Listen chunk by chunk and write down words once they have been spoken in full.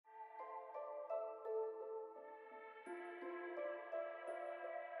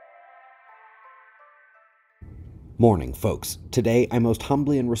Morning, folks. Today, I most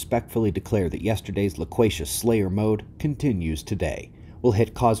humbly and respectfully declare that yesterday's loquacious Slayer mode continues today. We'll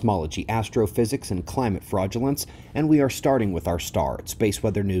hit cosmology, astrophysics, and climate fraudulence, and we are starting with our star at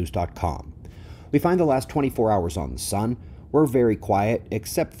spaceweathernews.com. We find the last 24 hours on the sun. We're very quiet,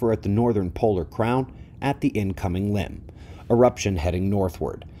 except for at the northern polar crown at the incoming limb. Eruption heading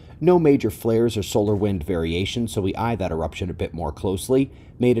northward. No major flares or solar wind variation, so we eye that eruption a bit more closely,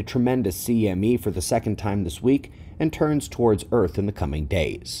 made a tremendous CME for the second time this week, and turns towards Earth in the coming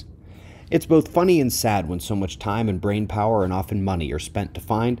days. It's both funny and sad when so much time and brain power and often money are spent to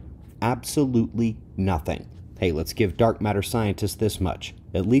find absolutely nothing. Hey, let's give dark matter scientists this much.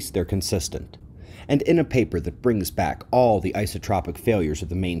 At least they're consistent. And in a paper that brings back all the isotropic failures of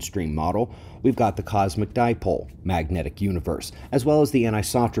the mainstream model, we've got the cosmic dipole, magnetic universe, as well as the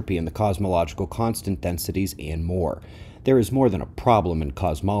anisotropy and the cosmological constant densities and more. There is more than a problem in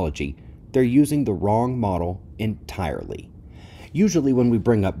cosmology. They're using the wrong model entirely. Usually when we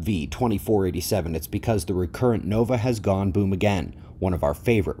bring up V2487, it's because the recurrent nova has gone boom again, one of our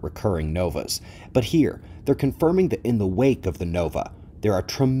favorite recurring novas. But here, they're confirming that in the wake of the nova, there are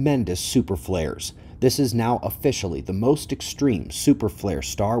tremendous superflares. This is now officially the most extreme superflare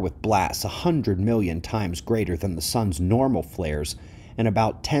star with blasts 100 million times greater than the sun's normal flares and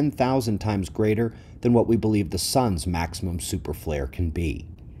about 10,000 times greater than what we believe the sun's maximum superflare can be.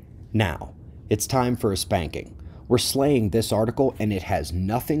 Now, it's time for a spanking. We're slaying this article, and it has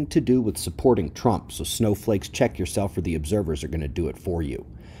nothing to do with supporting Trump, so snowflakes, check yourself or the observers are going to do it for you.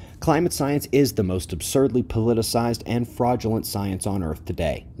 Climate science is the most absurdly politicized and fraudulent science on Earth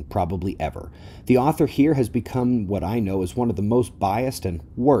today, and probably ever. The author here has become what I know is one of the most biased and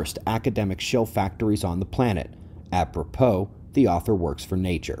worst academic shill factories on the planet. Apropos, the author works for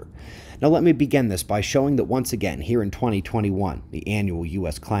Nature. Now let me begin this by showing that once again, here in 2021, the annual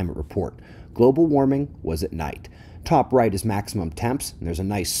U.S. Climate Report, global warming was at night. Top right is maximum temps, and there's a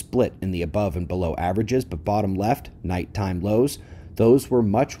nice split in the above and below averages, but bottom left, nighttime lows, those were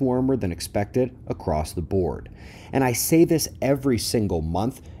much warmer than expected across the board. And I say this every single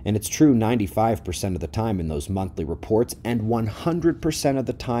month, and it's true 95% of the time in those monthly reports and 100% of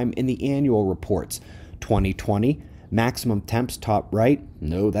the time in the annual reports. 2020, maximum temps top right.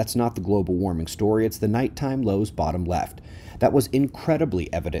 No, that's not the global warming story. It's the nighttime lows bottom left. That was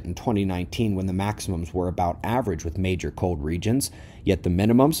incredibly evident in 2019 when the maximums were about average with major cold regions, yet the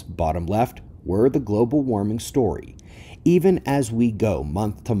minimums, bottom left, were the global warming story. Even as we go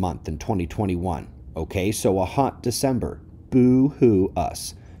month to month in 2021. Okay, so a hot December, boo-hoo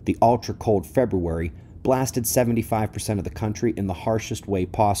us. The ultra-cold February blasted 75% of the country in the harshest way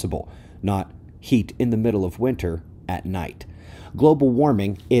possible, not heat in the middle of winter at night. Global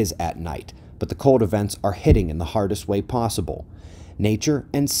warming is at night, but the cold events are hitting in the hardest way possible. Nature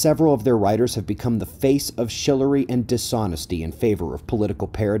and several of their writers have become the face of shillery and dishonesty in favor of political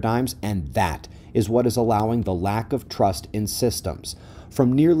paradigms, and that is what is allowing the lack of trust in systems.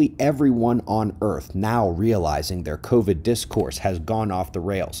 From nearly everyone on Earth now realizing their COVID discourse has gone off the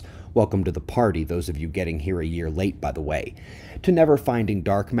rails. Welcome to the party, those of you getting here a year late, by the way. To never finding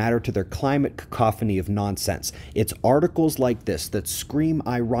dark matter, to their climate cacophony of nonsense. It's articles like this that scream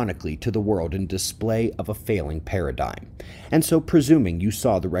ironically to the world in display of a failing paradigm. And so presuming you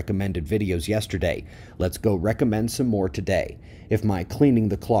saw the recommended videos yesterday, let's go recommend some more today. If my cleaning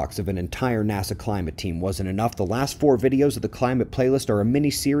the clocks of an entire NASA climate team wasn't enough, the last 4 videos of the climate playlist are a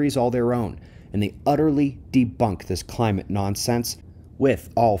mini-series all their own, and they utterly debunk this climate nonsense, with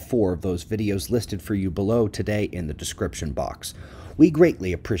all 4 of those videos listed for you below today in the description box. We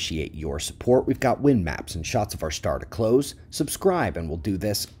greatly appreciate your support. We've got wind maps and shots of our star to close. Subscribe and we'll do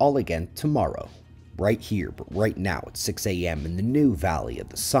this all again tomorrow. Right here, but right now at 6 a.m. in the new Valley of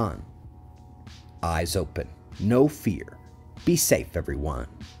the Sun. Eyes open, no fear. Be safe, everyone.